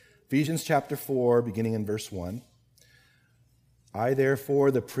Ephesians chapter 4, beginning in verse 1. I,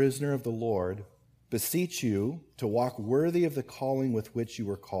 therefore, the prisoner of the Lord, beseech you to walk worthy of the calling with which you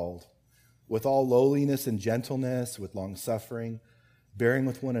were called, with all lowliness and gentleness, with long-suffering, bearing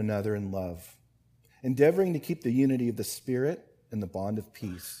with one another in love, endeavoring to keep the unity of the Spirit in the bond of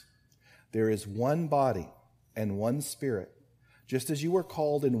peace. There is one body and one Spirit, just as you were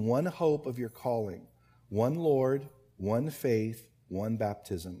called in one hope of your calling, one Lord, one faith, one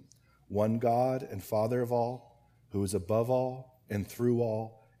baptism, one God and Father of all, who is above all and through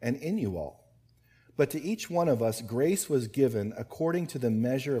all and in you all. But to each one of us grace was given according to the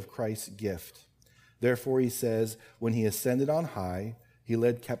measure of Christ's gift. Therefore, he says, when he ascended on high, he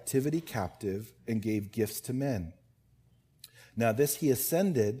led captivity captive and gave gifts to men. Now this he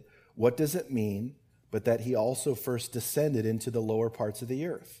ascended, what does it mean but that he also first descended into the lower parts of the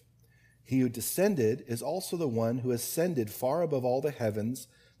earth? He who descended is also the one who ascended far above all the heavens,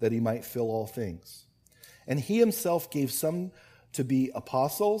 that he might fill all things. And he himself gave some to be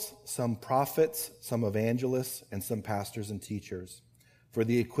apostles, some prophets, some evangelists, and some pastors and teachers, for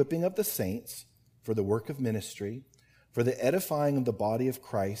the equipping of the saints, for the work of ministry, for the edifying of the body of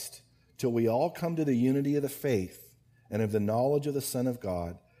Christ, till we all come to the unity of the faith and of the knowledge of the Son of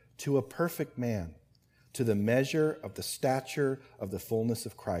God, to a perfect man, to the measure of the stature of the fullness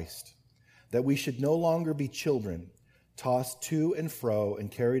of Christ, that we should no longer be children, tossed to and fro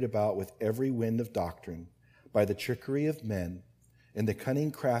and carried about with every wind of doctrine, by the trickery of men, and the cunning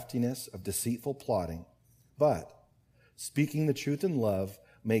craftiness of deceitful plotting, but, speaking the truth in love,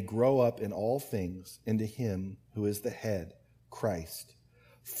 may grow up in all things into him who is the head, Christ,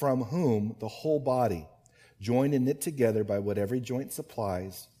 from whom the whole body, joined and knit together by what every joint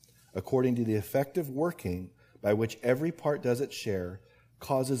supplies, according to the effective working by which every part does its share,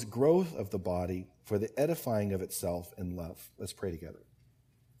 causes growth of the body for the edifying of itself in love. Let's pray together.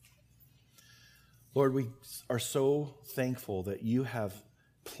 Lord, we are so thankful that you have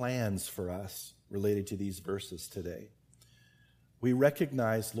plans for us related to these verses today. We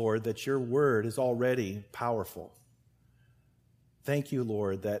recognize, Lord, that your word is already powerful. Thank you,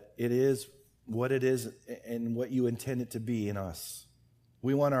 Lord, that it is what it is and what you intend it to be in us.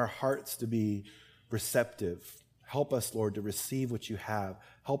 We want our hearts to be receptive. Help us, Lord, to receive what you have.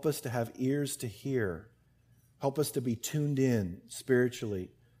 Help us to have ears to hear. Help us to be tuned in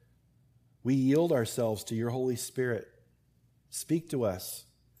spiritually. We yield ourselves to your Holy Spirit. Speak to us.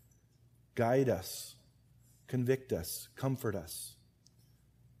 Guide us. Convict us. Comfort us.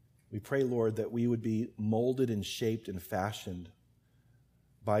 We pray, Lord, that we would be molded and shaped and fashioned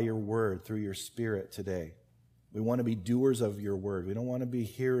by your word through your Spirit today. We want to be doers of your word. We don't want to be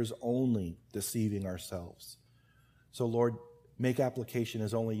hearers only, deceiving ourselves. So, Lord, make application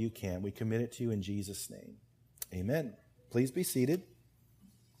as only you can. We commit it to you in Jesus' name. Amen. Please be seated.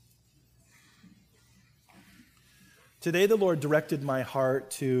 Today, the Lord directed my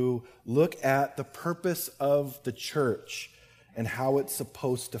heart to look at the purpose of the church and how it's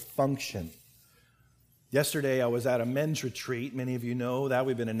supposed to function. Yesterday, I was at a men's retreat. Many of you know that.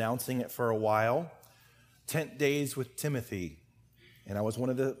 We've been announcing it for a while. 10 days with Timothy. And I was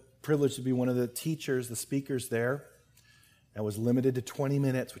privileged to be one of the teachers, the speakers there. I was limited to 20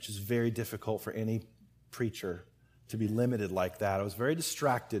 minutes, which is very difficult for any preacher to be limited like that. I was very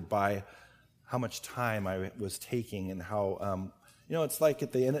distracted by how much time I was taking and how, it's like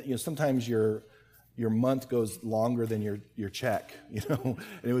at the end, sometimes your month goes longer than your check, and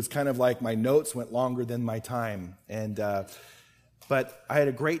it was kind of like my notes went longer than my time. But I had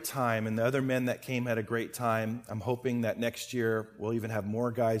a great time, and the other men that came had a great time. I'm hoping that next year we'll even have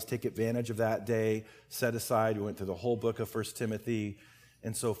more guys take advantage of that day, set aside. We went through the whole book of 1 Timothy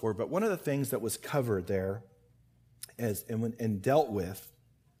and so forth. But one of the things that was covered there and dealt with,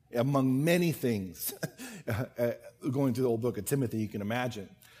 among many things, going through the whole book of Timothy, you can imagine,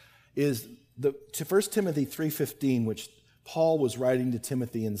 is to 1 Timothy 3:15, which Paul was writing to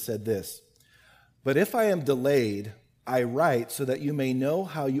Timothy and said this, "But if I am delayed, I write so that you may know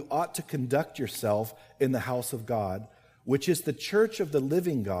how you ought to conduct yourself in the house of God, which is the church of the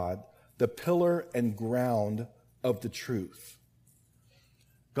living God, the pillar and ground of the truth."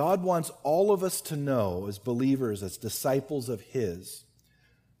 God wants all of us to know, as believers, as disciples of his,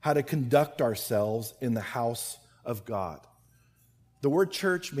 how to conduct ourselves in the house of God. The word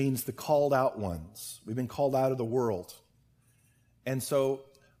church means the called out ones. We've been called out of the world. And so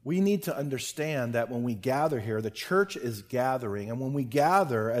we need to understand that when we gather here, the church is gathering. And when we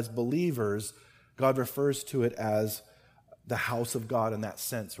gather as believers, God refers to it as the house of God in that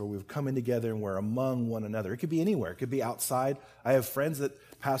sense, where we're coming together and we're among one another. It could be anywhere. It could be outside. I have friends that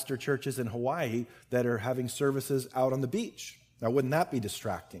pastor churches in Hawaii that are having services out on the beach. Now, wouldn't that be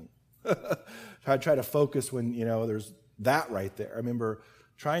distracting? I try to focus when, there's that right there. I remember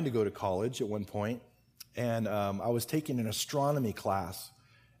trying to go to college at one point, and I was taking an astronomy class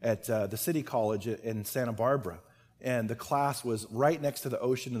at the City College in Santa Barbara. And the class was right next to the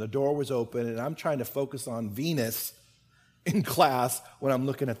ocean, and the door was open, and I'm trying to focus on Venus in class when I'm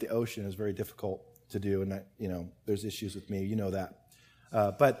looking at the ocean. It's very difficult to do, and there's issues with me, that.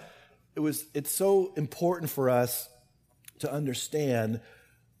 But it's so important for us to understand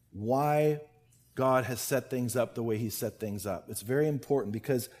why God has set things up the way He set things up. It's very important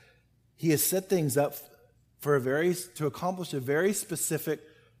because He has set things up to accomplish a very specific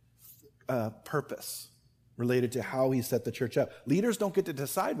purpose related to how He set the church up. Leaders don't get to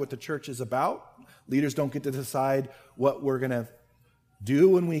decide what the church is about. Leaders don't get to decide what we're going to do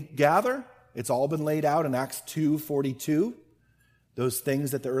when we gather. It's all been laid out in Acts 2:42. Those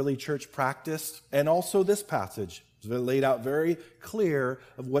things that the early church practiced, and also this passage is laid out very clear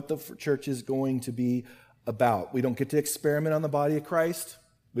of what the church is going to be about. We don't get to experiment on the body of Christ.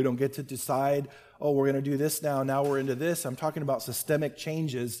 We don't get to decide, we're going to do this now we're into this. I'm talking about systemic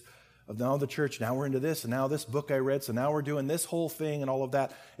changes of now the church, now we're into this, and now this book I read, so now we're doing this whole thing and all of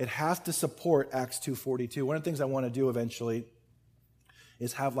that. It has to support Acts 2:42. One of the things I want to do eventually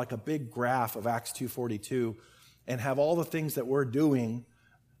is have like a big graph of Acts 2:42 and have all the things that we're doing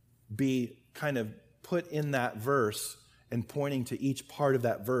be kind of put in that verse and pointing to each part of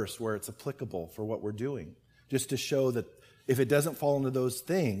that verse where it's applicable for what we're doing, just to show that if it doesn't fall into those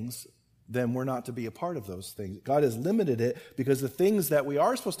things, then we're not to be a part of those things. God has limited it because the things that we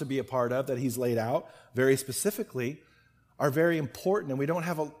are supposed to be a part of, that He's laid out very specifically, are very important, and we don't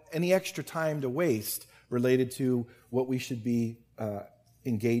have any extra time to waste related to what we should be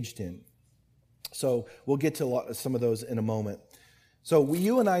engaged in. So we'll get to some of those in a moment. So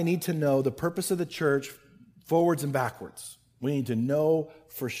you and I need to know the purpose of the church forwards and backwards. We need to know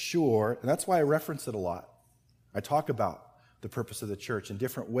for sure, and that's why I reference it a lot. I talk about the purpose of the church in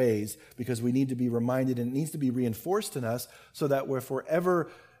different ways because we need to be reminded, and it needs to be reinforced in us so that if we're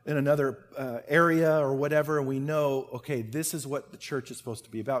ever in another area or whatever, and we know, okay, this is what the church is supposed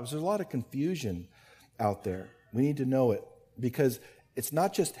to be about. Because there's a lot of confusion out there. We need to know it because it's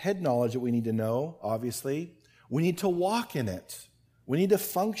not just head knowledge that we need to know, obviously. We need to walk in it. We need to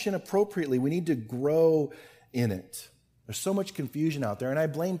function appropriately. We need to grow in it. There's so much confusion out there, and I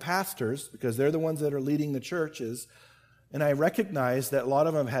blame pastors because they're the ones that are leading the churches. And I recognize that a lot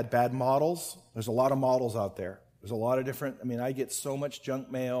of them have had bad models. There's a lot of models out there. There's a lot of different, I get so much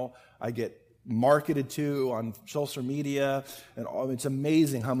junk mail. I get marketed to on social media. And it's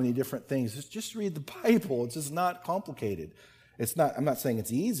amazing how many different things. Just read the Bible. It's just not complicated. I'm not saying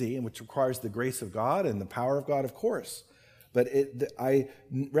it's easy, and which requires the grace of God and the power of God, of course. But I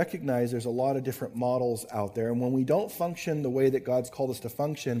recognize there's a lot of different models out there. And when we don't function the way that God's called us to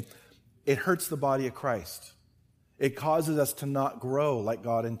function, it hurts the body of Christ. It causes us to not grow like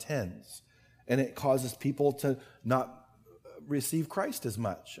God intends. And it causes people to not receive Christ as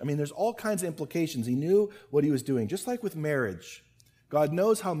much. There's all kinds of implications. He knew what He was doing. Just like with marriage. God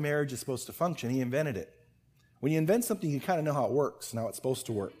knows how marriage is supposed to function. He invented it. When you invent something, you kind of know how it works and how it's supposed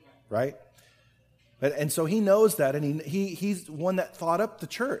to work, right? And so He knows that, and He's the one that thought up the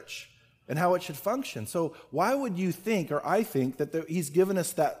church and how it should function. So why would you think, or I think, that He's given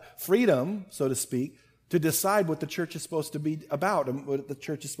us that freedom, so to speak, to decide what the church is supposed to be about and what the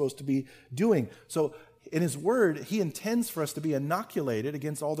church is supposed to be doing. So in His Word, He intends for us to be inoculated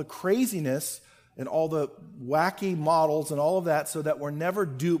against all the craziness and all the wacky models and all of that so that we're never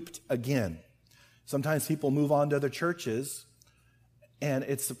duped again. Sometimes people move on to other churches, and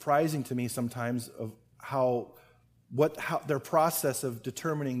it's surprising to me sometimes of how their process of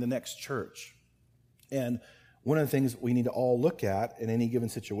determining the next church. And one of the things we need to all look at in any given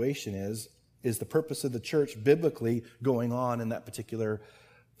situation is the purpose of the church biblically going on in that particular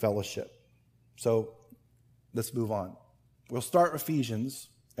fellowship. So let's move on. We'll start Ephesians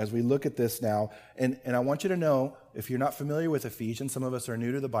as we look at this now. And I want you to know, if you're not familiar with Ephesians, some of us are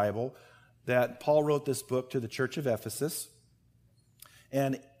new to the Bible, that Paul wrote this book to the church of Ephesus.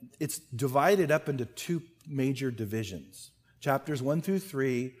 And it's divided up into two major divisions. Chapters 1 through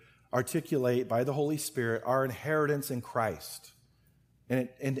 3 articulate by the Holy Spirit our inheritance in Christ.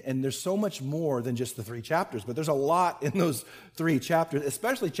 And there's so much more than just the 3 chapters, but there's a lot in those 3 chapters,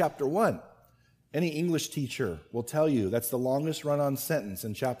 especially chapter 1. Any English teacher will tell you that's the longest run-on sentence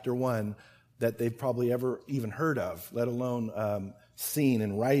in chapter 1 that they've probably ever even heard of, let alone seen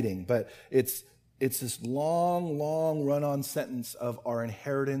in writing. But it's this long, long run-on sentence of our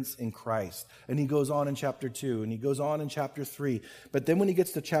inheritance in Christ. And he goes on in chapter 2, and he goes on in chapter 3. But then when he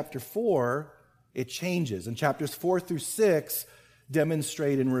gets to chapter 4, it changes. In chapters 4 through 6,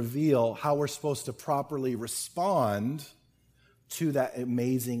 demonstrate and reveal how we're supposed to properly respond to that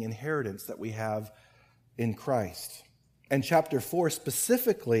amazing inheritance that we have in Christ. And chapter 4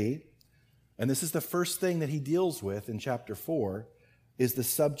 specifically, and this is the first thing that he deals with in chapter 4, is the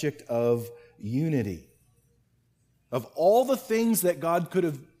subject of unity. Of all the things that God could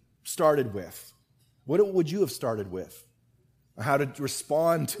have started with, what would you have started with? How to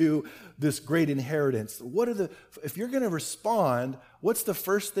respond to this great inheritance. If you're going to respond, what's the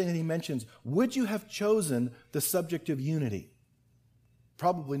first thing that he mentions? Would you have chosen the subject of unity?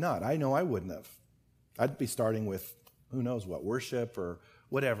 Probably not. I know I wouldn't have. I'd be starting with, who knows what, worship or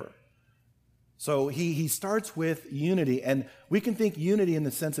whatever. So he starts with unity, and we can think unity in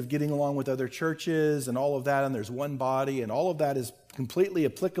the sense of getting along with other churches and all of that, and there's one body, and all of that is completely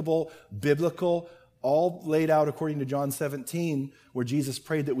applicable, biblical, all laid out according to John 17, where Jesus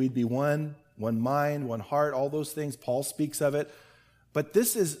prayed that we'd be one mind, one heart, all those things. Paul speaks of it. But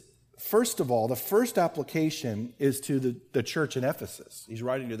this is, first of all, the first application is to the church in Ephesus. He's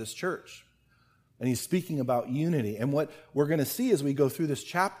writing to this church, and he's speaking about unity. And what we're going to see as we go through this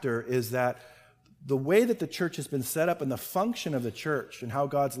chapter is that the way that the church has been set up and the function of the church and how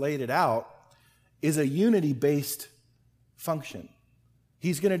God's laid it out is a unity-based function.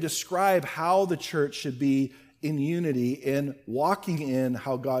 He's going to describe how the church should be in unity in walking in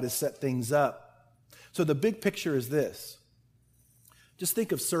how God has set things up. So the big picture is this. Just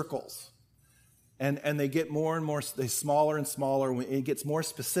think of circles. And they get more and more, they smaller and smaller. When it gets more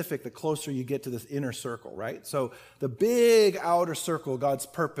specific, the closer you get to this inner circle, right? So the big outer circle, God's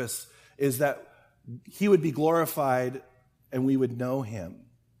purpose, is that he would be glorified and we would know him.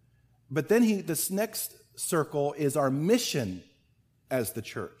 But then this next circle is our mission as the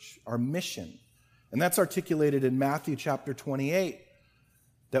church, our mission. And that's articulated in Matthew chapter 28,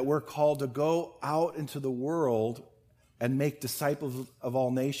 that we're called to go out into the world and make disciples of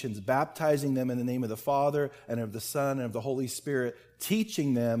all nations, baptizing them in the name of the Father and of the Son and of the Holy Spirit,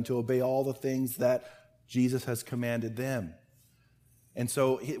 teaching them to obey all the things that Jesus has commanded them. And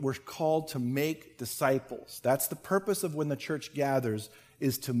so we're called to make disciples. That's the purpose of when the church gathers,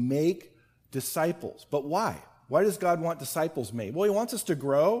 is to make disciples. But why? Why does God want disciples made? Well, he wants us to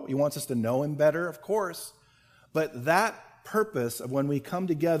grow. He wants us to know him better, of course. But that purpose of when we come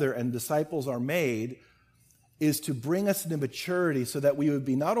together and disciples are made is to bring us into maturity so that we would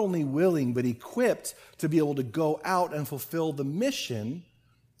be not only willing but equipped to be able to go out and fulfill the mission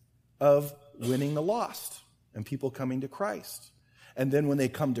of winning the lost and people coming to Christ. And then when they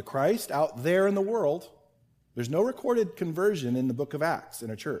come to Christ out there in the world, there's no recorded conversion in the book of Acts in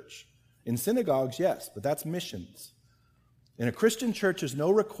a church. In synagogues, yes, but that's missions. In a Christian church, there's no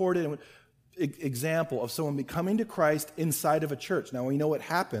recorded example of someone coming to Christ inside of a church. Now, we know what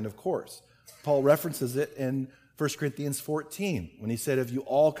happened, of course. Paul references it in 1 Corinthians 14 when he said, if you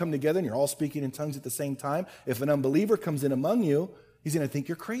all come together and you're all speaking in tongues at the same time, if an unbeliever comes in among you, he's going to think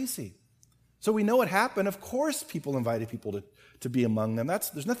you're crazy. So we know what happened. Of course, people invited people to be among them.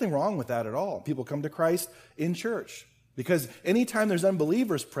 There's nothing wrong with that at all. People come to Christ in church because anytime there's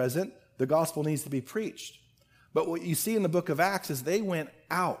unbelievers present, the gospel needs to be preached. But what you see in the book of Acts is they went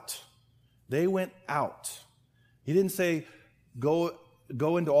out. They went out. He didn't say, go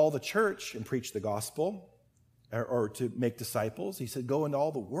into all the church and preach the gospel or to make disciples. He said, go into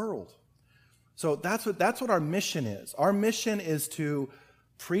all the world. So that's what our mission is. Our mission is to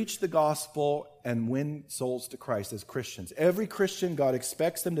preach the gospel and win souls to Christ as Christians. Every Christian, God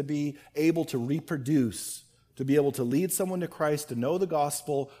expects them to be able to reproduce, to be able to lead someone to Christ, to know the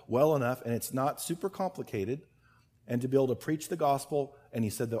gospel well enough, and it's not super complicated, and to be able to preach the gospel. And he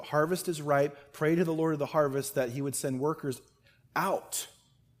said the harvest is ripe. Pray to the Lord of the harvest that he would send workers out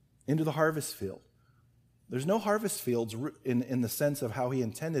into the harvest field. There's no harvest fields in the sense of how he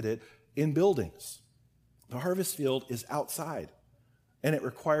intended it in buildings. The harvest field is outside, and it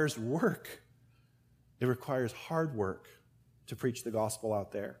requires work. It requires hard work to preach the gospel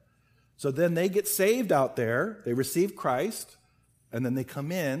out there. So then they get saved out there, they receive Christ, and then they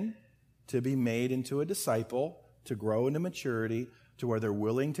come in to be made into a disciple, to grow into maturity, to where they're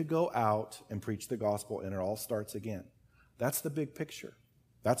willing to go out and preach the gospel, and it all starts again. That's the big picture.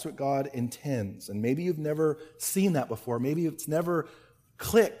 That's what God intends. And maybe you've never seen that before. Maybe it's never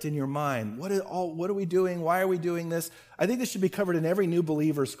clicked in your mind. What are we doing? Why are we doing this? I think this should be covered in every new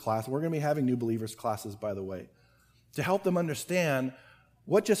believers class. We're going to be having new believers classes, by the way, to help them understand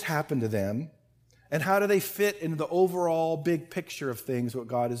what just happened to them and how do they fit into the overall big picture of things, what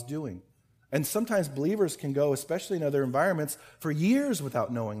God is doing. And sometimes believers can go, especially in other environments, for years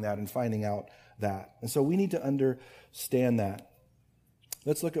without knowing that and finding out that. And so we need to understand that.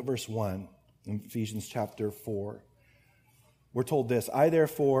 Let's look at verse 1 in Ephesians chapter 4. we're told this, I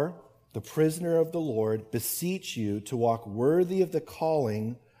therefore, the prisoner of the Lord, beseech you to walk worthy of the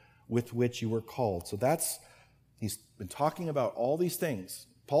calling with which you were called. So he's been talking about all these things.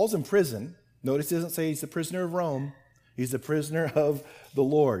 Paul's in prison. Notice he doesn't say he's the prisoner of Rome. He's the prisoner of the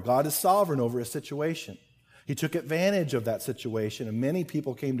Lord. God is sovereign over his situation. He took advantage of that situation, and many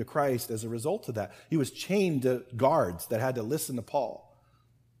people came to Christ as a result of that. He was chained to guards that had to listen to Paul.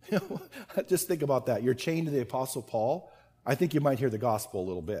 Just think about that. You're chained to the Apostle Paul. I think you might hear the gospel a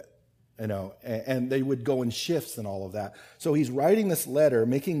little bit, and they would go in shifts and all of that. So he's writing this letter,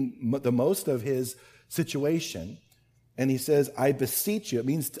 making the most of his situation, and he says, I beseech you. It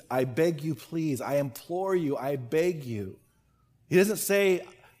means I beg you, please. I implore you. I beg you. He doesn't say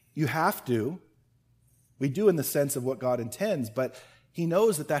you have to. We do in the sense of what God intends, but he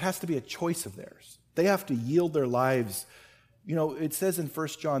knows that has to be a choice of theirs. They have to yield their lives. It says in 1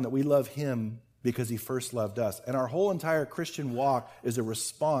 John that we love him because he first loved us. And our whole entire Christian walk is a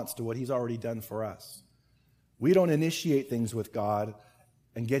response to what he's already done for us. We don't initiate things with God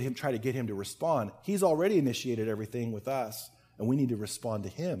and try to get him to respond. He's already initiated everything with us, and we need to respond to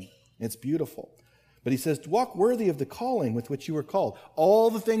him. It's beautiful. But he says, walk worthy of the calling with which you were called.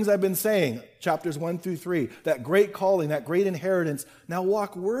 All the things I've been saying, chapters 1 through 3, that great calling, that great inheritance, now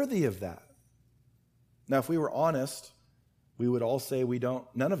walk worthy of that. Now, if we were honest, we would all say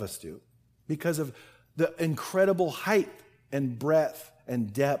none of us do, because of the incredible height and breadth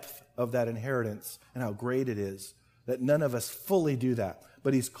and depth of that inheritance and how great it is, that none of us fully do that.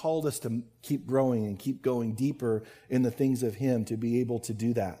 But he's called us to keep growing and keep going deeper in the things of him to be able to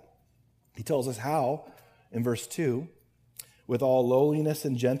do that. He tells us how in verse 2, with all lowliness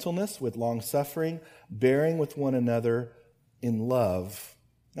and gentleness, with long suffering, bearing with one another in love.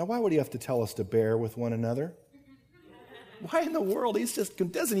 Now, why would he have to tell us to bear with one another? Why in the world? He just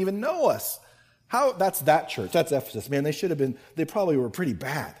doesn't even know us. That's that church. That's Ephesus. Man, they probably were pretty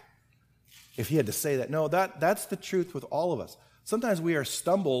bad if he had to say that. No, that's the truth with all of us. Sometimes we are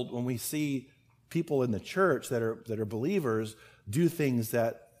stumbled when we see people in the church that are believers do things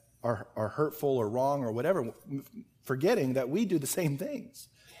that are hurtful or wrong or whatever, forgetting that we do the same things.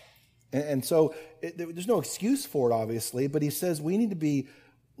 And so there's no excuse for it, obviously, but he says we need to be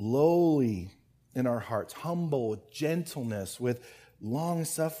lowly in our hearts, humble, with gentleness, with long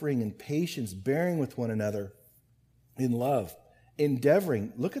suffering and patience, bearing with one another in love,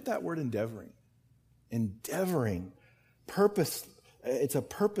 endeavoring. Look at that word endeavoring. Endeavoring. Purpose. It's a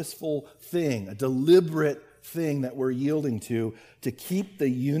purposeful thing, a deliberate thing that we're yielding to keep the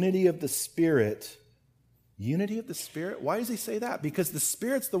unity of the Spirit. Unity of the Spirit? Why does he say that? Because the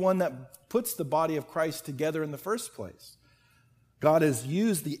Spirit's the one that puts the body of Christ together in the first place. God has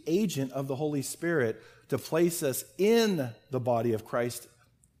used the agent of the Holy Spirit to place us in the body of Christ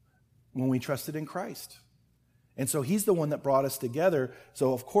when we trusted in Christ. And so he's the one that brought us together.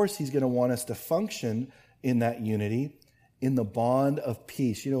 So of course he's going to want us to function in that unity, in the bond of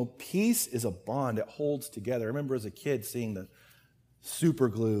peace. Peace is a bond. It holds together. I remember as a kid seeing the super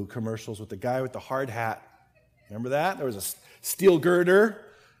glue commercials with the guy with the hard hat. Remember that? There was a steel girder,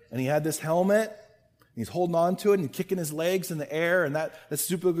 and he had this helmet. He's holding on to it and kicking his legs in the air, and that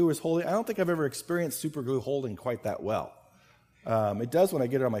super glue is holding. I don't think I've ever experienced super glue holding quite that well. It does when I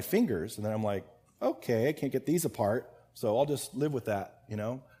get it on my fingers, and then I'm like, okay, I can't get these apart, so I'll just live with that,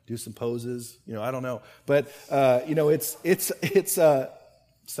 do some poses, I don't know. But, it's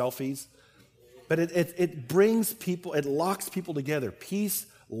selfies. But it brings people, it locks people together. Peace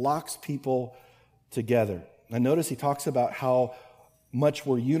locks people together. And notice he talks about how much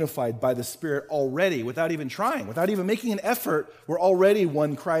we're unified by the Spirit already, without even trying, without even making an effort. We're already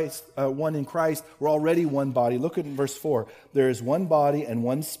one in Christ. We're already one body. Look at verse 4. There is one body and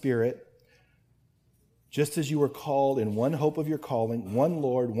one Spirit, just as you were called in one hope of your calling, one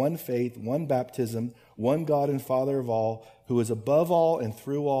Lord, one faith, one baptism, one God and Father of all, who is above all and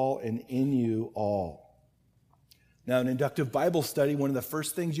through all and in you all. Now, in inductive Bible study, one of the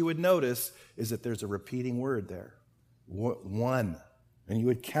first things you would notice is that there's a repeating word there. One. And you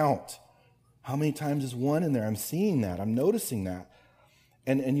would count. How many times is one in there? I'm seeing that. I'm noticing that.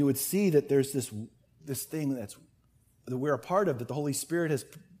 And you would see that there's this thing that we're a part of, that the Holy Spirit has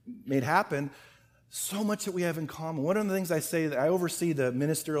made happen. So much that we have in common. One of the things I say, that I oversee the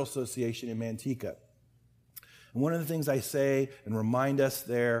Ministerial Association in Manteca. And one of the things I say and remind us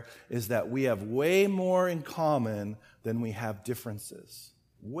there is that we have way more in common than we have differences.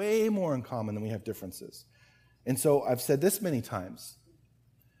 Way more in common than we have differences. And so I've said this many times,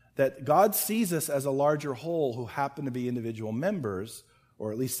 that God sees us as a larger whole who happen to be individual members,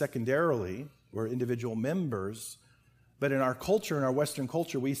 or at least secondarily, we're individual members, But in our culture, in our Western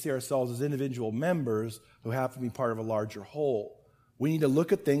culture, we see ourselves as individual members who have to be part of a larger whole. We need to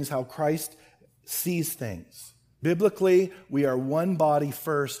look at things how Christ sees things. Biblically, we are one body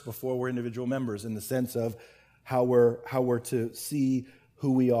first before we're individual members in the sense of how we're to see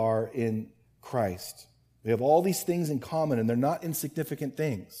who we are in Christ. We have all these things in common, and they're not insignificant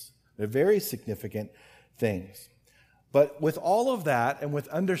things. They're very significant things. But with all of that, and with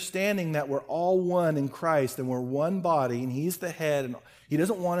understanding that we're all one in Christ, and we're one body, and He's the head, and He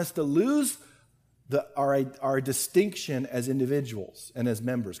doesn't want us to lose our distinction as individuals and as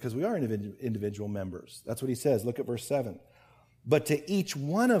members, because we are individual members. That's what He says. Look at verse 7. But to each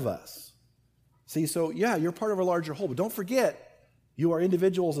one of us. See, so yeah, you're part of a larger whole, but don't forget, you are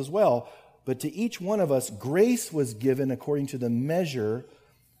individuals as well. But to each one of us, grace was given according to the measure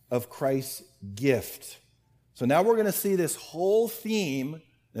of Christ's gift. So now we're going to see this whole theme.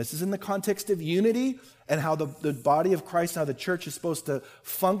 This is in the context of unity and how the body of Christ, how the church is supposed to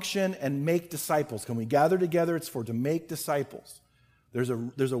function and make disciples. When we gather together, it's to make disciples. There's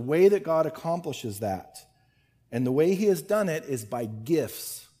a way that God accomplishes that. And the way He has done it is by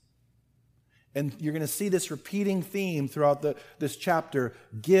gifts. And you're going to see this repeating theme throughout this chapter.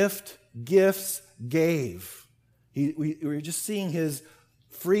 Gift, gifts, gave. We're just seeing His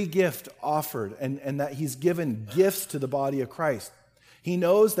free gift offered and that He's given gifts to the body of Christ. He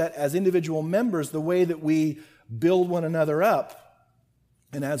knows that as individual members, the way that we build one another up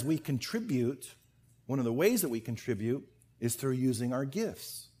and as we contribute, one of the ways that we contribute is through using our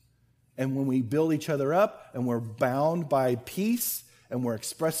gifts. And when we build each other up and we're bound by peace and we're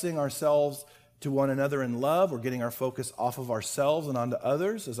expressing ourselves to one another in love, we're getting our focus off of ourselves and onto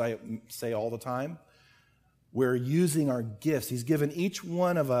others, as I say all the time. We're using our gifts. He's given each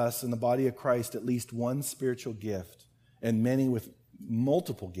one of us in the body of Christ at least one spiritual gift, and many with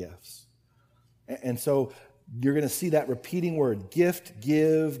multiple gifts. And so you're going to see that repeating word, gift,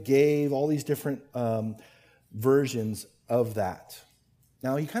 give, gave, all these different versions of that.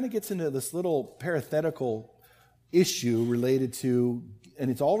 Now he kind of gets into this little parenthetical issue related to,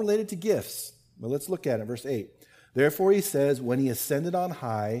 and it's all related to gifts. Well, let's look at it, verse 8. Therefore he says, when He ascended on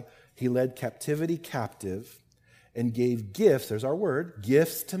high, He led captivity captive and gave gifts, there's our word,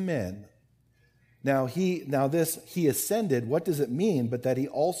 gifts to men. Now he ascended, what does it mean? But that He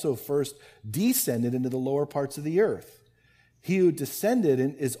also first descended into the lower parts of the earth. He who descended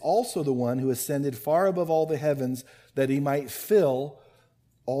is also the one who ascended far above all the heavens that He might fill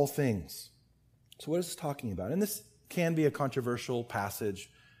all things. So what is this talking about? And this can be a controversial passage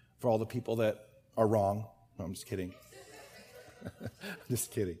for all the people that are wrong. No, I'm just kidding. Just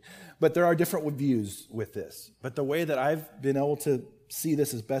kidding. But there are different views with this. But the way that I've been able to see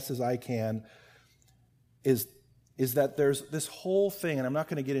this as best as I can is that there's this whole thing, and I'm not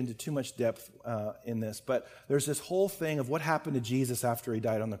going to get into too much depth in this, but there's this whole thing of what happened to Jesus after He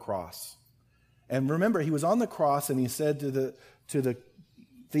died on the cross. And remember, He was on the cross, and He said to the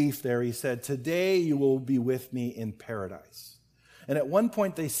thief there, He said, "Today you will be with me in paradise." And at one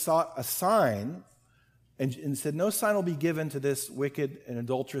point they sought a sign and said, no sign will be given to this wicked and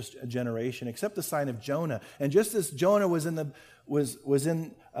adulterous generation except the sign of Jonah. And just as Jonah was in the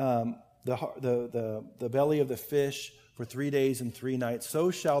belly of the fish for 3 days and 3 nights,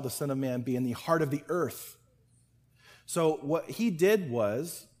 so shall the Son of Man be in the heart of the earth. So what He did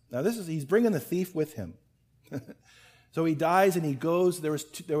was, he's bringing the thief with Him. So He dies and He goes. There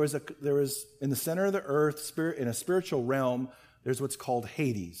was in the center of the earth, in a spiritual realm, there's what's called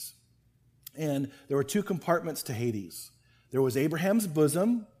Hades. And there were 2 compartments to Hades. There was Abraham's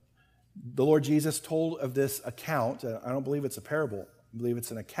bosom. The Lord Jesus told of this account. I don't believe it's a parable. I believe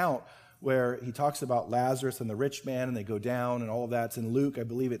it's an account where He talks about Lazarus and the rich man, and they go down and all of that. It's in Luke. I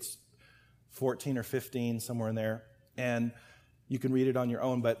believe it's 14 or 15, somewhere in there. And you can read it on your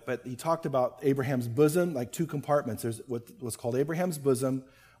own. But He talked about Abraham's bosom, like 2 compartments. There's what was called Abraham's bosom,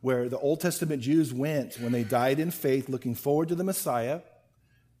 where the Old Testament Jews went when they died in faith, looking forward to the Messiah.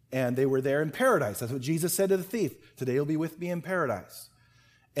 And they were there in paradise. That's what Jesus said to the thief. Today you'll be with me in paradise.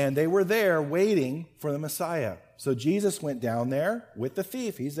 And they were there waiting for the Messiah. So Jesus went down there with the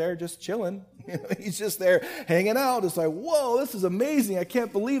thief. He's there just chilling. He's just there hanging out. It's like, whoa, this is amazing. I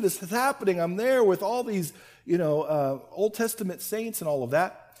can't believe this is happening. I'm there with all these, Old Testament saints and all of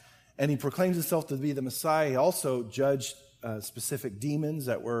that. And He proclaims Himself to be the Messiah. He also judged specific demons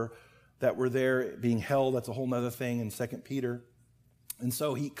that were there being held. That's a whole other thing in 2 Peter. And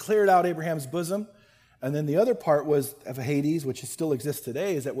so He cleared out Abraham's bosom. And then the other part was of Hades, which still exists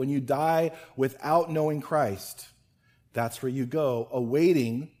today, is that when you die without knowing Christ, that's where you go,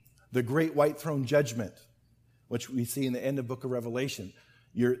 awaiting the great white throne judgment, which we see in the end of book of Revelation.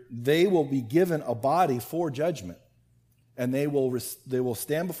 They will be given a body for judgment. And they will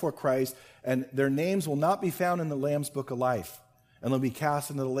stand before Christ, and their names will not be found in the Lamb's Book of Life, and they'll be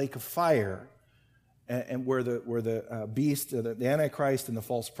cast into the lake of fire, and where the beast, the Antichrist, and the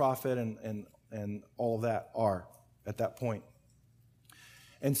false prophet, and all of that are at that point.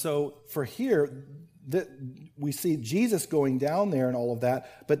 And so for here, we see Jesus going down there and all of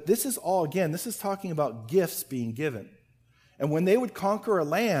that, but this is all, again, this is talking about gifts being given. And when they would conquer a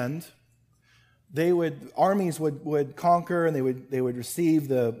land, armies would conquer, and they would receive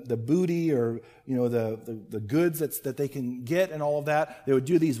the booty, or the goods that they can get and all of that. They would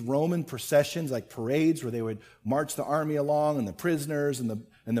do these Roman processions, like parades, where they would march the army along, and the prisoners and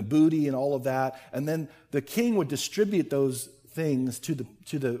the booty and all of that. And then the king would distribute those things to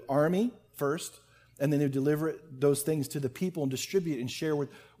the army first, and then they would deliver those things to the people and distribute and share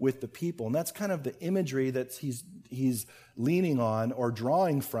with the people. And that's kind of the imagery that he's leaning on or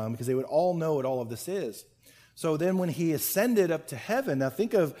drawing from, because they would all know what all of this is. So then when he ascended up to heaven, now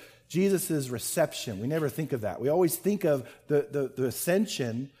think of Jesus' reception. We never think of that. We always think of the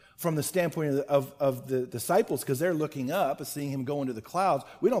ascension from the standpoint of the disciples, because they're looking up and seeing him go into the clouds.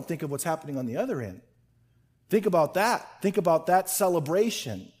 We don't think of what's happening on the other end. Think about that. Think about that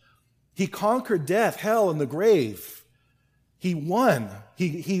celebration. He conquered death, hell, and the grave. He won.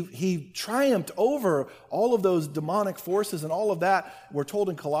 He triumphed over all of those demonic forces and all of that. We're told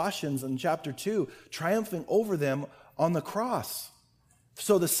in Colossians in chapter 2, triumphing over them on the cross.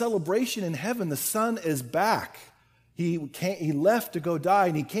 So the celebration in heaven, the Son is back. He left to go die,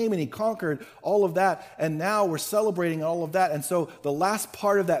 and he came and he conquered all of that, and now we're celebrating all of that. And so the last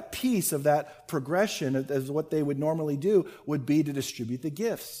part of that piece of that progression, as what they would normally do, would be to distribute the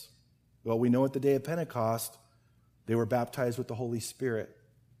gifts. Well, we know at the day of Pentecost, they were baptized with the Holy Spirit.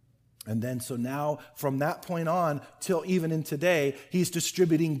 And then, so now, from that point on, till even in today, he's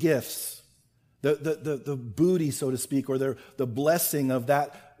distributing gifts. The booty, so to speak, or the blessing of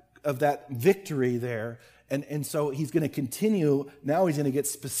that victory there. And so he's going to continue. Now he's going to get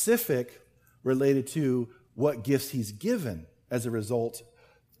specific related to what gifts he's given as a result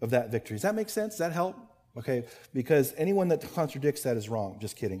of that victory. Does that make sense? Does that help? Okay, because anyone that contradicts that is wrong.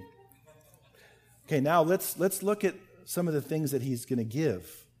 Just kidding. Okay, now let's look at some of the things that he's going to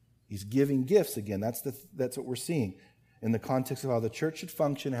give. He's giving gifts again. That's what we're seeing in the context of how the church should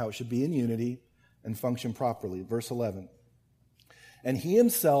function, how it should be in unity and function properly. Verse 11. And he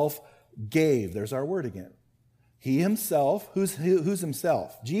himself gave. There's our word again. He himself, who's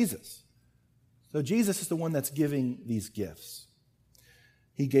himself? Jesus. So Jesus is the one that's giving these gifts.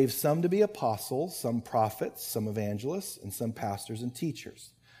 He gave some to be apostles, some prophets, some evangelists, and some pastors and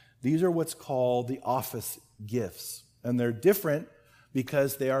teachers. These are what's called the office gifts. And they're different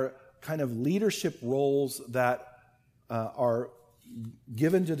because they are kind of leadership roles that are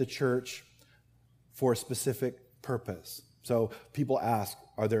given to the church for a specific purpose. So people ask,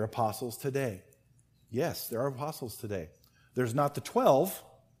 are there apostles today? Yes, there are apostles today. There's not the 12.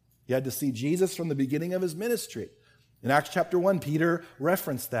 You had to see Jesus from the beginning of his ministry. In Acts chapter 1, Peter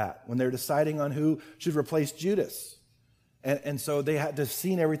referenced that when they're deciding on who should replace Judas. And so they had to have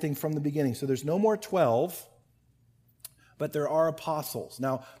seen everything from the beginning. So there's no more 12, but there are apostles.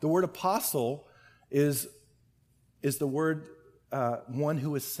 Now, the word apostle is the word one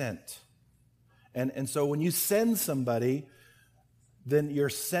who is sent. And so when you send somebody, then you're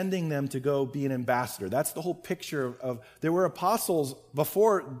sending them to go be an ambassador. That's the whole picture of there were apostles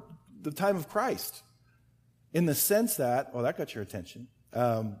before the time of Christ. In the sense that, that got your attention.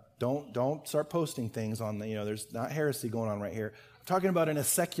 Don't start posting things on there's not heresy going on right here. I'm talking about in a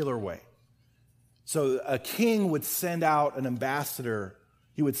secular way. So a king would send out an ambassador.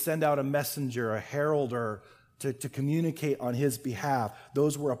 He would send out a messenger, a heralder to communicate on his behalf.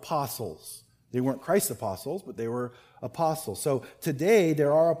 Those were apostles. They weren't Christ's apostles, but they were apostles. So today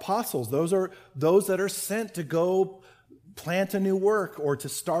there are apostles. Those are those that are sent to go plant a new work or to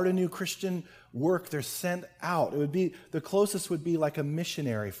start a new Christian work. They're sent out. It would be the closest would be like a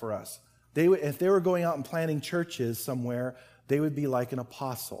missionary for us. If they were going out and planting churches somewhere, they would be like an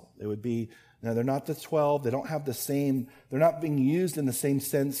apostle. They would be. Now they're not the 12. They don't have the same. They're not being used in the same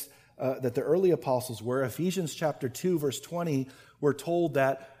sense that the early apostles were. Ephesians chapter 2, verse 20, we're told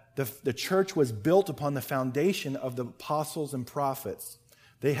that the church was built upon the foundation of the apostles and prophets.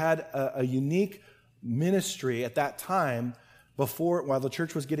 They had a unique ministry at that time while the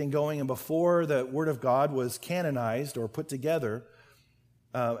church was getting going and before the Word of God was canonized or put together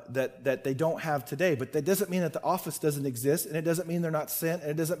that they don't have today. But that doesn't mean that the office doesn't exist, and it doesn't mean they're not sent,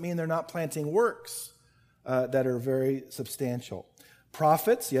 and it doesn't mean they're not planting works that are very substantial.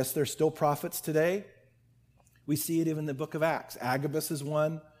 Prophets, yes, there's still prophets today. We see it even in the book of Acts. Agabus is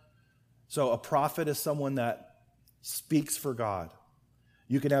one. So a prophet is someone that speaks for God.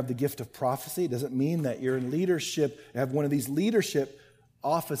 You can have the gift of prophecy. It doesn't mean that you're in leadership, have one of these leadership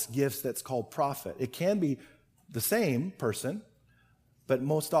office gifts that's called prophet. It can be the same person, but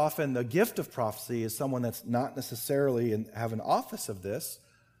most often the gift of prophecy is someone that's not necessarily have an office of this,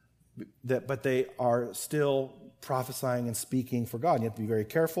 but they are still prophesying and speaking for God. And you have to be very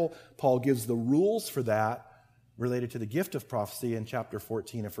careful. Paul gives the rules for that related to the gift of prophecy in chapter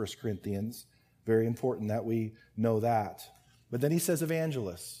 14 of 1 Corinthians. Very important that we know that. But then he says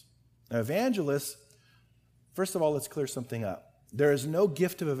evangelists. Now, evangelists, first of all, let's clear something up. There is no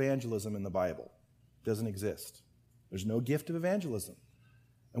gift of evangelism in the Bible. It doesn't exist. There's no gift of evangelism.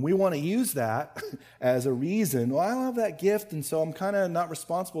 And we want to use that as a reason, well, I don't have that gift, and so I'm kind of not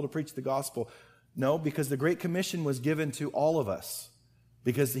responsible to preach the gospel. No, because the Great Commission was given to all of us.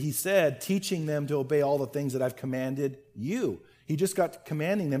 Because he said, teaching them to obey all the things that I've commanded you. He just got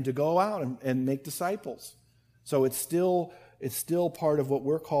commanding them to go out and make disciples. So it's still part of what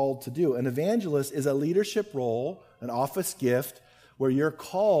we're called to do. An evangelist is a leadership role, an office gift, where you're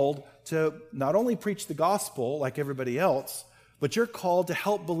called to not only preach the gospel like everybody else, but you're called to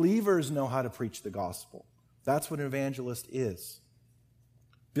help believers know how to preach the gospel. That's what an evangelist is.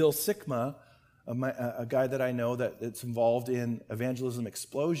 Bill Sikma, a guy that I know that's involved in Evangelism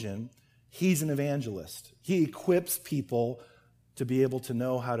Explosion, he's an evangelist. He equips people to be able to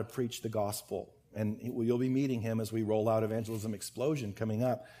know how to preach the gospel. And you'll be meeting him as we roll out Evangelism Explosion coming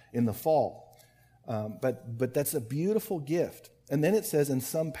up in the fall. But that's a beautiful gift. And then it says, and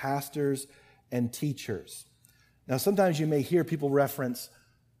some pastors and teachers. Now, sometimes you may hear people reference,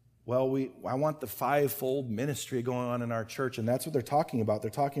 well, I want the fivefold ministry going on in our church, and that's what they're talking about.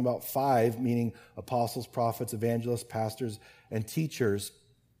 They're talking about five, meaning apostles, prophets, evangelists, pastors, and teachers.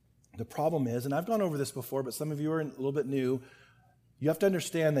 The problem is, and I've gone over this before, but some of you are a little bit new, you have to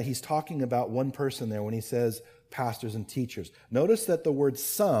understand that he's talking about one person there when he says pastors and teachers. Notice that the word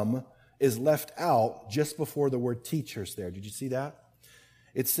some is left out just before the word teachers there. Did you see that?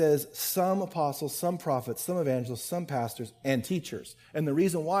 It says some apostles, some prophets, some evangelists, some pastors, and teachers. And the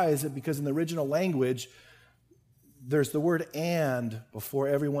reason why is that because in the original language, there's the word and before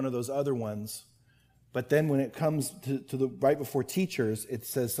every one of those other ones. But then when it comes to the right before teachers, it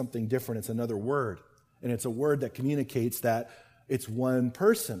says something different. It's another word. And it's a word that communicates that it's one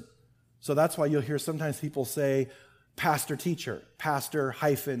person. So that's why you'll hear sometimes people say pastor-teacher,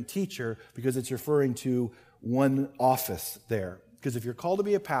 pastor-teacher, because it's referring to one office there. Because if you're called to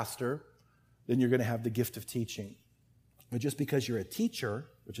be a pastor, then you're going to have the gift of teaching. But just because you're a teacher,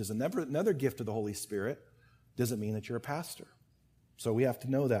 which is another gift of the Holy Spirit, doesn't mean that you're a pastor. So we have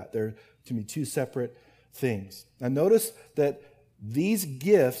to know that. They're to be two separate things. Now notice that these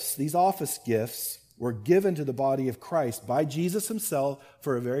gifts, these office gifts, were given to the body of Christ by Jesus himself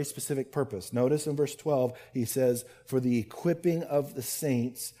for a very specific purpose. Notice in verse 12, he says, for the equipping of the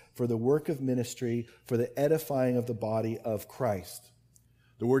saints, for the work of ministry, for the edifying of the body of Christ.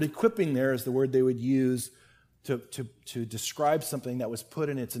 The word equipping there is the word they would use to describe something that was put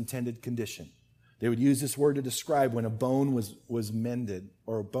in its intended condition. They would use this word to describe when a bone was mended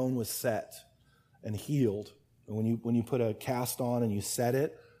or a bone was set and healed. And when you put a cast on and you set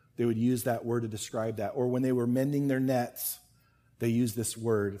it, they would use that word to describe that. Or when they were mending their nets, they use this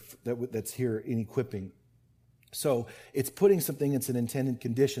word that's here in equipping. So it's putting something in its intended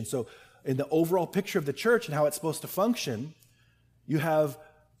condition. So in the overall picture of the church and how it's supposed to function, you have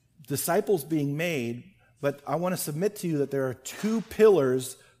disciples being made, but I want to submit to you that there are two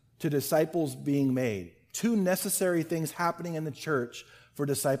pillars to disciples being made. Two necessary things happening in the church for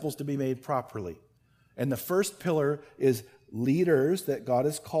disciples to be made properly. And the first pillar is leaders that God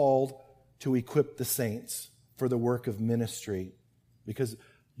has called to equip the saints for the work of ministry. Because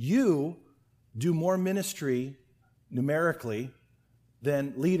you do more ministry numerically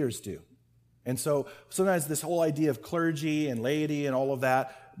than leaders do. And so sometimes this whole idea of clergy and laity and all of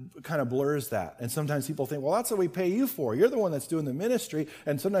that kind of blurs that. And sometimes people think, well, that's what we pay you for. You're the one that's doing the ministry.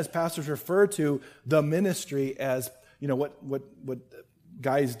 And sometimes pastors refer to the ministry as, you know, what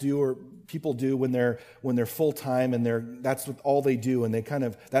guys do or people do when they're full-time and that's what all they do, and they kind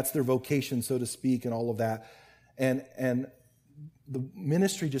of, that's their vocation, so to speak, and all of that. And the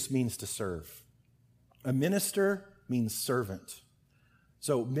ministry just means to serve. A minister means servant.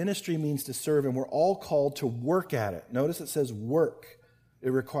 So ministry means to serve, and we're all called to work at it. Notice it says work.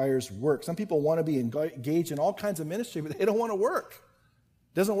 It requires work. Some people want to be engaged in all kinds of ministry, but they don't want to work.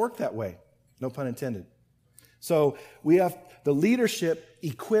 It doesn't work that way. No pun intended. So we have the leadership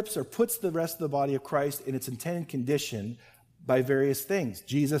equips or puts the rest of the body of Christ in its intended condition by various things.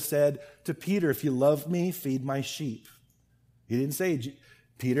 Jesus said to Peter, if you love me, feed my sheep. He didn't say,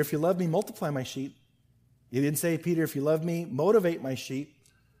 Peter, if you love me, multiply my sheep. He didn't say, Peter, if you love me, motivate my sheep.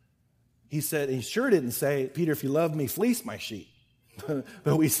 He sure didn't say, Peter, if you love me, fleece my sheep.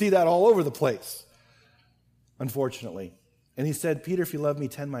 But we see that all over the place, unfortunately. And he said, Peter, if you love me,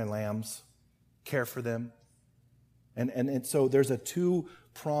 tend my lambs, care for them. And so there's a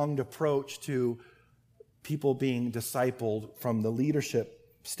two-pronged approach to people being discipled from the leadership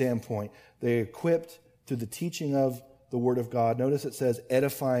standpoint. They're equipped through the teaching of the Word of God. Notice it says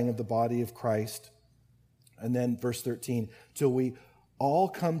edifying of the body of Christ. And then verse 13, till we all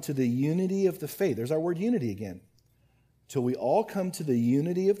come to the unity of the faith. There's our word unity again. Till we all come to the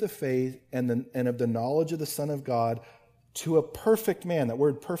unity of the faith and of the knowledge of the Son of God, to a perfect man. That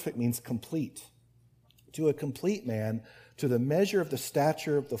word perfect means complete. To a complete man, to the measure of the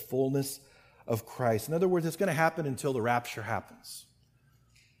stature of the fullness of Christ. In other words, it's going to happen until the rapture happens.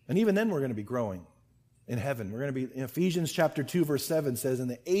 And even then we're going to be growing in heaven. We're going to be, in Ephesians chapter 2, verse 7 says, in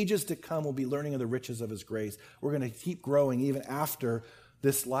the ages to come we'll be learning of the riches of his grace. We're going to keep growing even after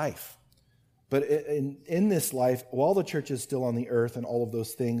this life. But in this life, while the church is still on the earth and all of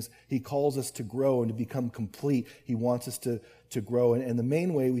those things, he calls us to grow and to become complete. He wants us to grow. And the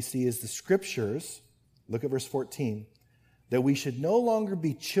main way we see is the scriptures. Look at verse 14. That we should no longer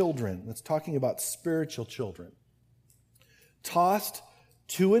be children. That's talking about spiritual children. Tossed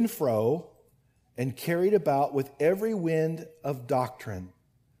to and fro and carried about with every wind of doctrine.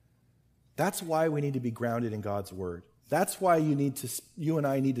 That's why we need to be grounded in God's word. That's why you and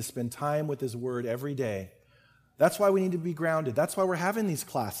I need to spend time with his word every day. That's why we need to be grounded. That's why we're having these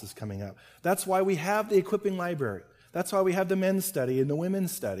classes coming up. That's why we have the equipping library. That's why we have the men's study and the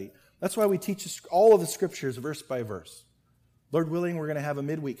women's study. That's why we teach all of the scriptures verse by verse. Lord willing, we're going to have a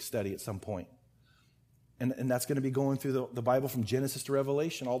midweek study at some point. And that's going to be going through the Bible from Genesis to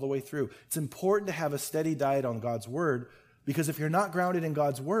Revelation all the way through. It's important to have a steady diet on God's word, because if you're not grounded in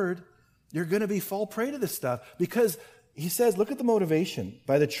God's word, you're going to fall prey to this stuff. Because he says, look at the motivation.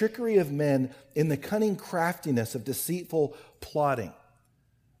 By the trickery of men in the cunning craftiness of deceitful plotting.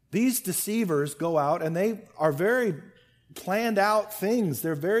 These deceivers go out and they are very planned out things.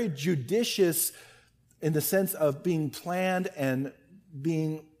 They're very judicious in the sense of being planned and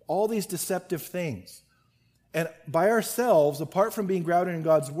being all these deceptive things. And by ourselves, apart from being grounded in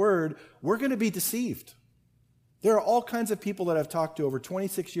God's word, we're going to be deceived. There are all kinds of people that I've talked to over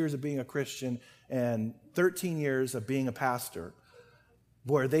 26 years of being a Christian and 13 years of being a pastor,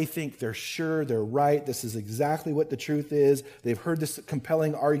 where they think they're sure, they're right, this is exactly what the truth is. They've heard this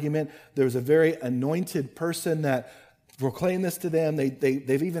compelling argument. There's a very anointed person that proclaimed this to them.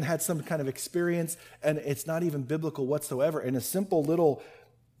 They've even had some kind of experience, and it's not even biblical whatsoever. And a simple little,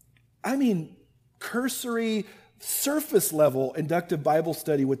 cursory, surface level inductive Bible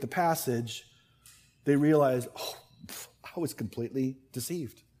study with the passage, they realize, I was completely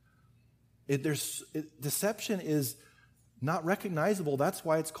deceived. Deception is not recognizable. That's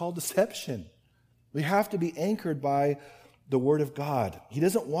why it's called deception. We have to be anchored by the Word of God. He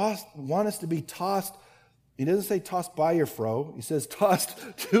doesn't want us to be tossed. He doesn't say tossed by or fro. He says tossed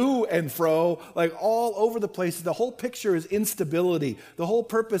to and fro, like all over the place. The whole picture is instability. The whole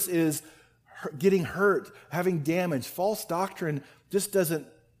purpose is getting hurt, having damage. False doctrine just doesn't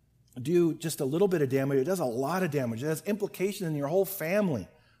do just a little bit of damage. It does a lot of damage. It has implications in your whole family,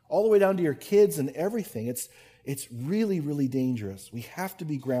 all the way down to your kids and everything. It's really, really dangerous. We have to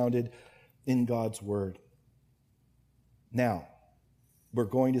be grounded in God's word. Now, we're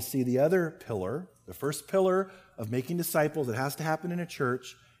going to see the other pillar. The first pillar of making disciples that has to happen in a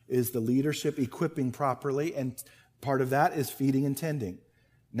church is the leadership equipping properly, and part of that is feeding and tending.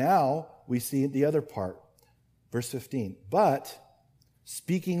 Now, we see the other part. Verse 15. But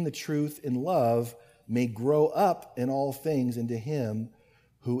speaking the truth in love may grow up in all things into him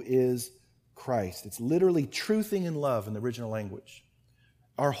who is Christ. It's literally truthing in love in the original language.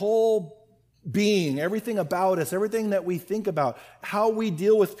 Our whole being, everything about us, everything that we think about, how we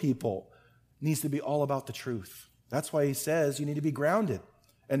deal with people needs to be all about the truth. That's why he says you need to be grounded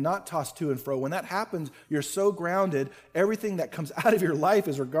and not tossed to and fro. When that happens, you're so grounded, everything that comes out of your life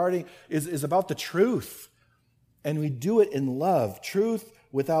is about the truth. And we do it in love. Truth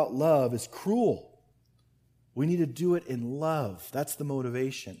without love is cruel. We need to do it in love. That's the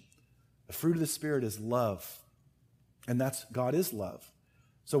motivation. The fruit of the Spirit is love. And God is love.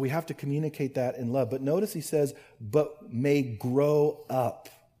 So we have to communicate that in love. But notice he says, but may grow up.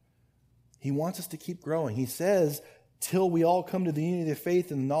 He wants us to keep growing. He says, till we all come to the unity of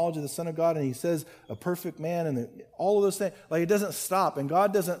faith and the knowledge of the Son of God. And he says, a perfect man, and all of those things. Like, it doesn't stop. And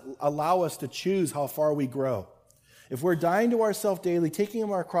God doesn't allow us to choose how far we grow. If we're dying to ourselves daily, taking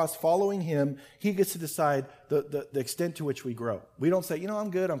him our cross, following him, he gets to decide the extent to which we grow. We don't say, I'm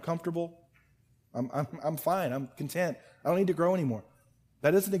good, I'm comfortable. I'm fine. I'm content. I don't need to grow anymore.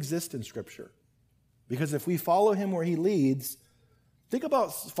 That doesn't exist in Scripture. Because if we follow him where he leads, think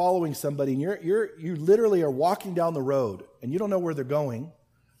about following somebody and you literally are walking down the road and you don't know where they're going,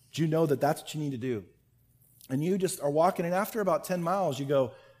 but you know that that's what you need to do. And you just are walking, and after about 10 miles, you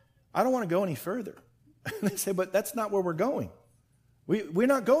go, I don't want to go any further. And they say, but that's not where we're going. We're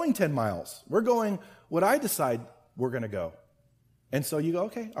not going 10 miles. We're going what I decide we're going to go. And so you go,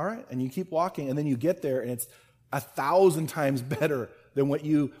 okay, all right. And you keep walking, and then you get there, and it's 1,000 times better than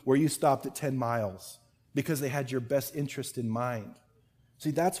where you stopped at 10 miles because they had your best interest in mind.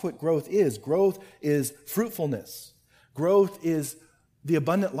 See, that's what growth is. Growth is fruitfulness. Growth is the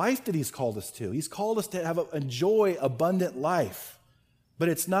abundant life that he's called us to. He's called us to enjoy abundant life. But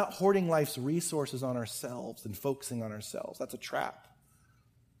it's not hoarding life's resources on ourselves and focusing on ourselves. That's a trap.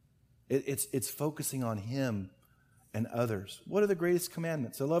 It's focusing on him and others. What are the greatest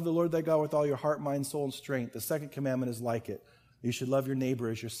commandments? To love the Lord thy God with all your heart, mind, soul, and strength. The second commandment is like it. You should love your neighbor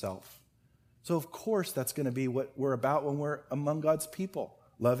as yourself. So of course that's going to be what we're about when we're among God's people.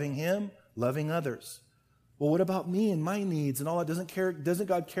 Loving him, loving others. Well, what about me and my needs and all that? Doesn't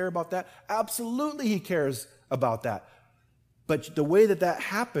God care about that? Absolutely he cares about that. But the way that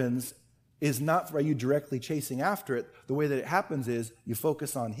happens is not by you directly chasing after it. The way that it happens is you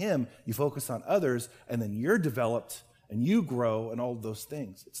focus on him, you focus on others, and then you're developed and you grow and all of those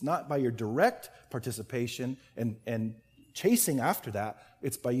things. It's not by your direct participation and chasing after that.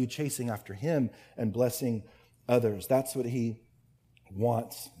 It's by you chasing after him and blessing others. That's what he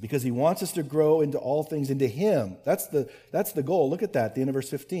wants, because he wants us to grow into all things into him. That's the goal. Look at that at the end of verse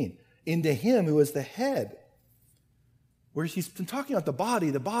 15. Into him who is the head. Where he's been talking about the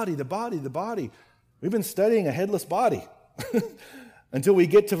body. We've been studying a headless body until we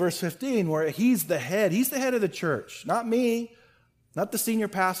get to verse 15 where he's the head. He's the head of the church, not me, not the senior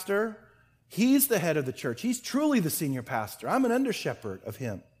pastor. He's the head of the church. He's truly the senior pastor. I'm an under-shepherd of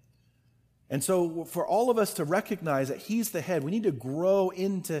him. And so for all of us to recognize that he's the head, we need to grow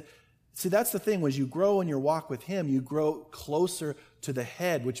into, see, that's the thing, as you grow in your walk with him, you grow closer to the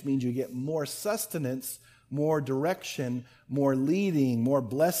head, which means you get more sustenance, more direction, more leading, more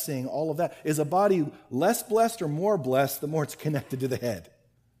blessing, all of that. Is a body less blessed or more blessed the more it's connected to the head?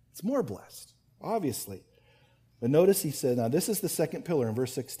 It's more blessed, obviously. But notice he said, now this is the second pillar in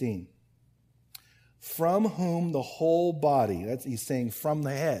verse 16. From whom the whole body, he's saying from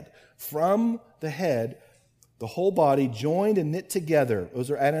the head. From the head, the whole body joined and knit together. Those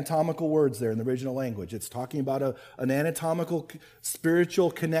are anatomical words there in the original language. It's talking about an anatomical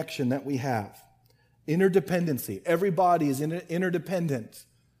spiritual connection that we have. Interdependency. Every body is interdependent.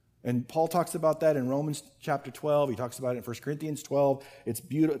 And Paul talks about that in Romans chapter 12. He talks about it in 1 Corinthians 12. It's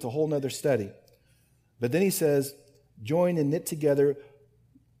beautiful. It's a whole nother study. But then he says, join and knit together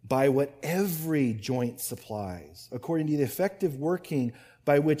by what every joint supplies, according to the effective working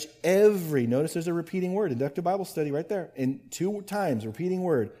by which every, notice there's a repeating word, inductive Bible study right there, in 2 times, repeating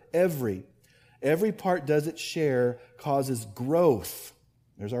word, every part does its share, causes growth.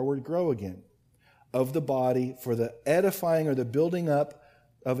 There's our word grow again. Of the body for the edifying or the building up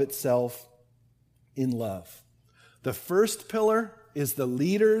of itself in love. The first pillar is the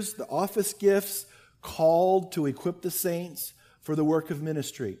leaders, the office gifts, called to equip the saints for the work of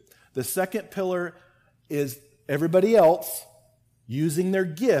ministry. The second pillar is everybody else using their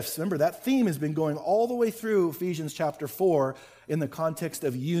gifts. Remember, that theme has been going all the way through Ephesians chapter 4 in the context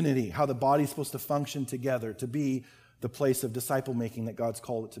of unity, how the body's supposed to function together to be the place of disciple making that God's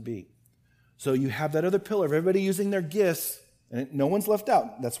called it to be. So you have that other pillar of everybody using their gifts, and no one's left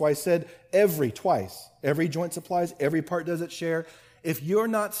out. That's why I said every twice. Every joint supplies, every part does its share. If you're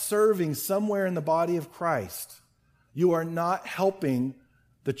not serving somewhere in the body of Christ, you are not helping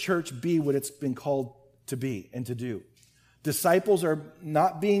the church be what it's been called to be and to do. Disciples are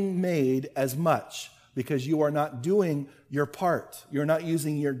not being made as much because you are not doing your part. You're not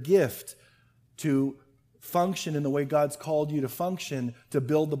using your gift to function in the way God's called you to function to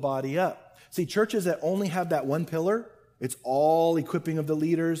build the body up. See, churches that only have that one pillar, it's all equipping of the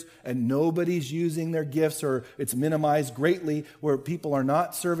leaders and nobody's using their gifts, or it's minimized greatly where people are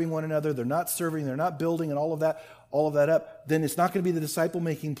not serving one another, they're not serving, they're not building and all of that up, then it's not going to be the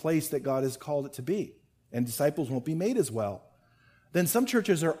disciple-making place that God has called it to be. And disciples won't be made as well. Then some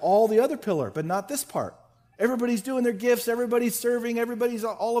churches are all the other pillar, but not this part. Everybody's doing their gifts, everybody's serving, everybody's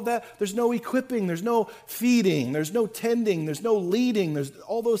all of that. There's no equipping, there's no feeding, there's no tending, there's no leading, there's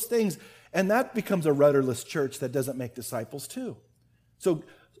all those things. And that becomes a rudderless church that doesn't make disciples too. So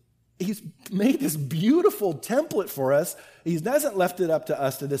he's made this beautiful template for us. He hasn't left it up to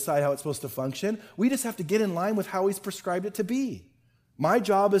us to decide how it's supposed to function. We just have to get in line with how he's prescribed it to be. My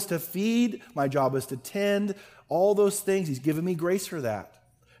job is to feed. My job is to tend. All those things. He's given me grace for that.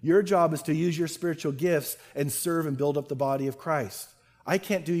 Your job is to use your spiritual gifts and serve and build up the body of Christ. I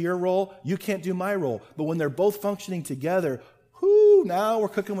can't do your role. You can't do my role. But when they're both functioning together, now we're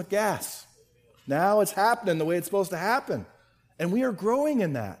cooking with gas. Now it's happening the way it's supposed to happen. And we are growing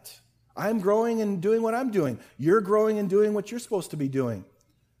in that. I'm growing and doing what I'm doing. You're growing and doing what you're supposed to be doing.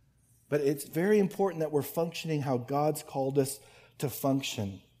 But it's very important that we're functioning how God's called us to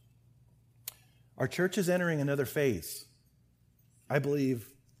function. Our church is entering another phase. I believe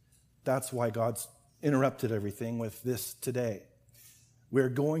that's why God's interrupted everything with this today. We're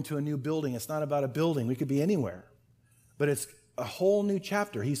going to a new building. It's not about a building. We could be anywhere. But it's a whole new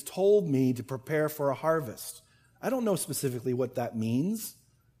chapter. He's told me to prepare for a harvest. I don't know specifically what that means.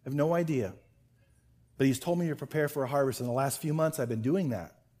 I have no idea. But he's told me to prepare for a harvest. In the last few months, I've been doing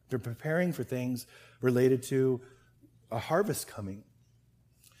that. They're preparing for things related to a harvest coming.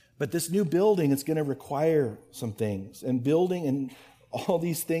 But this new building, it's going to require some things. And building and all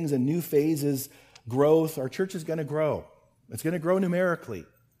these things and new phases, growth, our church is going to grow. It's going to grow numerically.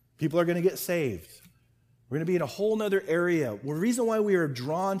 People are going to get saved. We're going to be in a whole other area. The reason why we are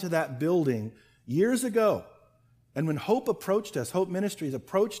drawn to that building years ago, and when Hope Ministries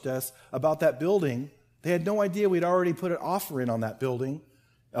approached us about that building, they had no idea we'd already put an offer in on that building,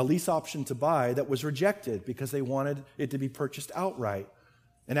 a lease option to buy that was rejected because they wanted it to be purchased outright.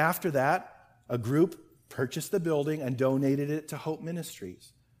 And after that, a group purchased the building and donated it to Hope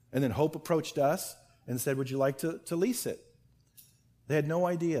Ministries. And then Hope approached us and said, would you like to lease it? They had no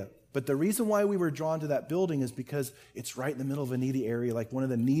idea. But the reason why we were drawn to that building is because it's right in the middle of a needy area, like one of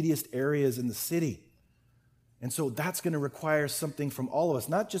the neediest areas in the city. And so that's going to require something from all of us.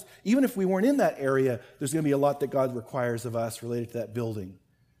 Not just, even if we weren't in that area, there's going to be a lot that God requires of us related to that building.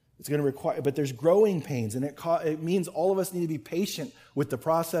 It's going to require, but there's growing pains, and it means all of us need to be patient with the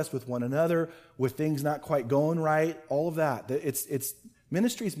process, with one another, with things not quite going right, all of that.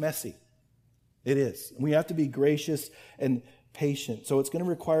 Ministry's messy. It is. We have to be gracious and patient. So it's going to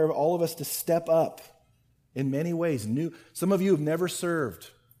require all of us to step up in many ways. Some of you have never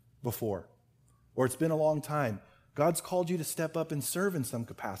served before, or it's been a long time. God's called you to step up and serve in some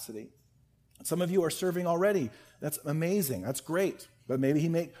capacity. Some of you are serving already. That's amazing. That's great. But maybe he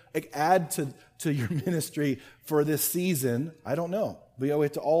may add to your ministry for this season. I don't know. We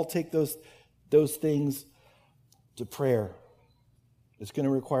have to all take those things to prayer. It's going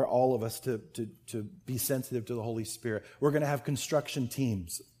to require all of us to be sensitive to the Holy Spirit. We're going to have construction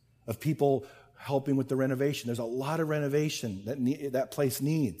teams of people helping with the renovation. There's a lot of renovation that place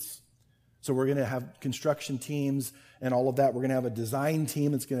needs. So we're going to have construction teams and all of that. We're going to have a design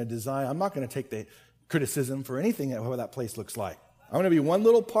team that's going to design. I'm not going to take the criticism for anything how that place looks like. I'm going to be one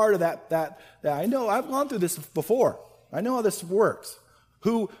little part of that I know. I've gone through this before. I know how this works.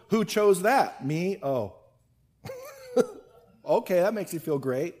 Who chose that? Me? Oh. Okay, that makes you feel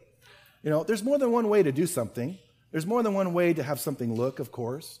great. There's more than one way to do something. There's more than one way to have something look, of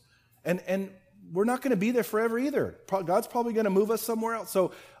course. And we're not going to be there forever either. God's probably going to move us somewhere else.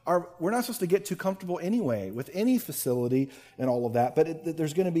 So we're not supposed to get too comfortable anyway with any facility and all of that. But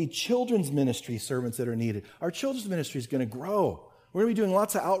there's going to be children's ministry servants that are needed. Our children's ministry is going to grow. We're going to be doing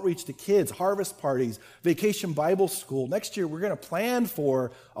lots of outreach to kids, harvest parties, vacation Bible school. Next year, we're going to plan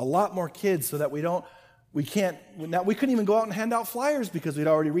for a lot more kids so that we couldn't even go out and hand out flyers because we'd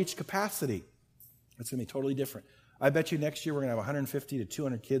already reached capacity. It's going to be totally different. I bet you next year we're going to have 150 to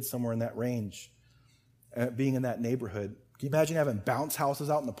 200 kids somewhere in that range, being in that neighborhood. Can you imagine having bounce houses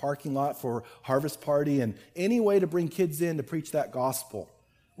out in the parking lot for harvest party and any way to bring kids in to preach that gospel?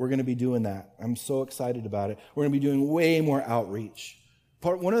 We're going to be doing that. I'm so excited about it. We're going to be doing way more outreach.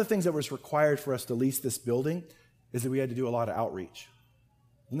 One of the things that was required for us to lease this building is that we had to do a lot of outreach.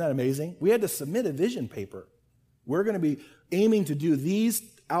 Isn't that amazing? We had to submit a vision paper. We're going to be aiming to do these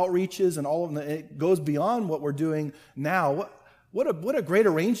outreaches and all of them. It goes beyond what we're doing now. What a great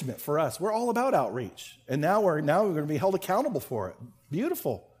arrangement for us. We're all about outreach. And now we're going to be held accountable for it.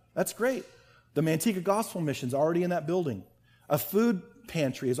 Beautiful. That's great. The Manteca Gospel Mission's already in that building. A food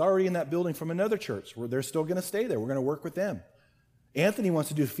pantry is already in that building from another church where they're still going to stay there. We're going to work with them. Anthony wants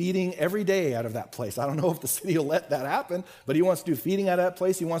to do feeding every day out of that place. I don't know if the city will let that happen, but he wants to do feeding out of that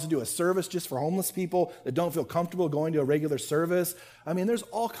place. He wants to do a service just for homeless people that don't feel comfortable going to a regular service. I mean, there's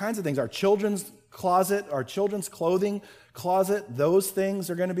all kinds of things. Our children's closet, our children's clothing closet, those things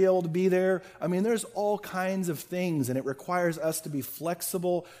are going to be able to be there. I mean, there's all kinds of things, and it requires us to be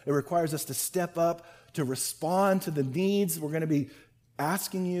flexible. It requires us to step up, to respond to the needs. We're going to be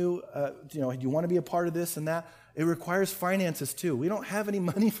asking you, do you want to be a part of this and that? It requires finances too. We don't have any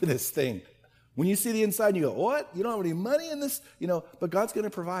money for this thing. When you see the inside and you go, what? You don't have any money in this? But God's going to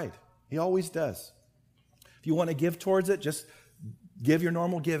provide. He always does. If you want to give towards it, just give your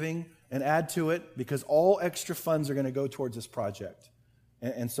normal giving and add to it, because all extra funds are going to go towards this project.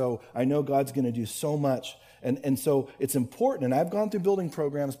 And so I know God's going to do so much. And so it's important, and I've gone through building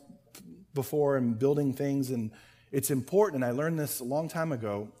programs before and building things, and it's important, and I learned this a long time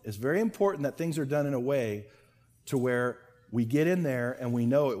ago, it's very important that things are done in a way to where we get in there and we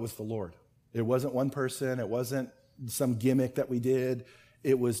know it was the Lord. It wasn't one person, it wasn't some gimmick that we did,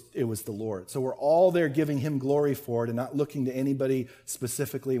 it was the Lord. So we're all there giving him glory for it and not looking to anybody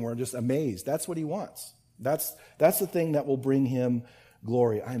specifically, and we're just amazed. That's what he wants. That's the thing that will bring him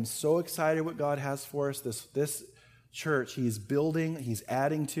glory. I'm so excited what God has for us. This church, he's building, he's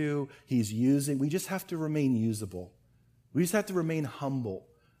adding to, he's using. We just have to remain usable. We just have to remain humble.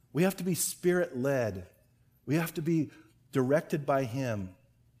 We have to be Spirit-led. We have to be directed by him.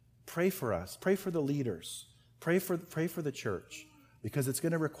 Pray for us. Pray for the leaders. Pray for the church, because it's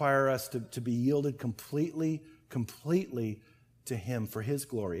going to require us to be yielded completely to him for his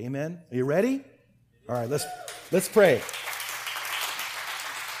glory. Amen? Are you ready? All right, let's pray.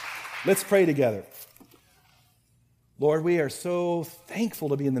 Let's pray together. Lord, we are so thankful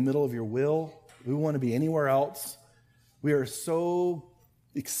to be in the middle of your will. We want to be anywhere else. We are so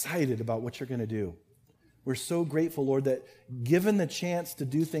excited about what you're going to do. We're so grateful, Lord, that given the chance to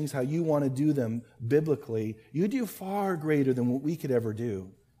do things how you want to do them biblically, you do far greater than what we could ever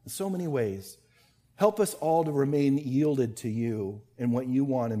do in so many ways. Help us all to remain yielded to you and what you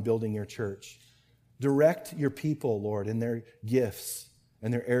want in building your church. Direct your people, Lord, in their gifts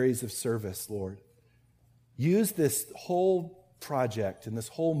and their areas of service, Lord. Use this whole project and this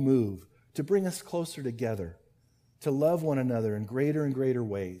whole move to bring us closer together, to love one another in greater and greater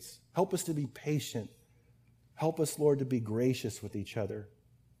ways. Help us to be patient. Help us, Lord, to be gracious with each other.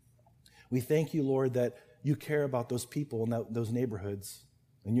 We thank you, Lord, that you care about those people in those neighborhoods,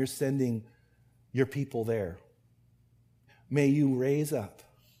 and you're sending your people there. May you raise up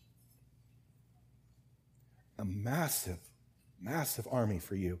a massive, massive army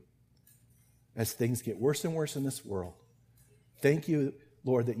for you as things get worse and worse in this world. Thank you,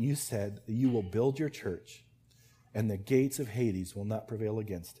 Lord, that you said that you will build your church and the gates of Hades will not prevail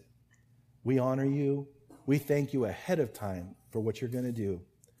against it. We honor you. We thank you ahead of time for what you're going to do.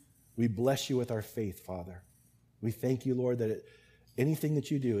 We bless you with our faith, Father. We thank you, Lord, that anything that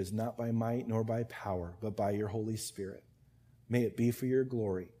you do is not by might nor by power, but by your Holy Spirit. May it be for your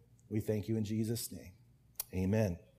glory. We thank you in Jesus' name. Amen.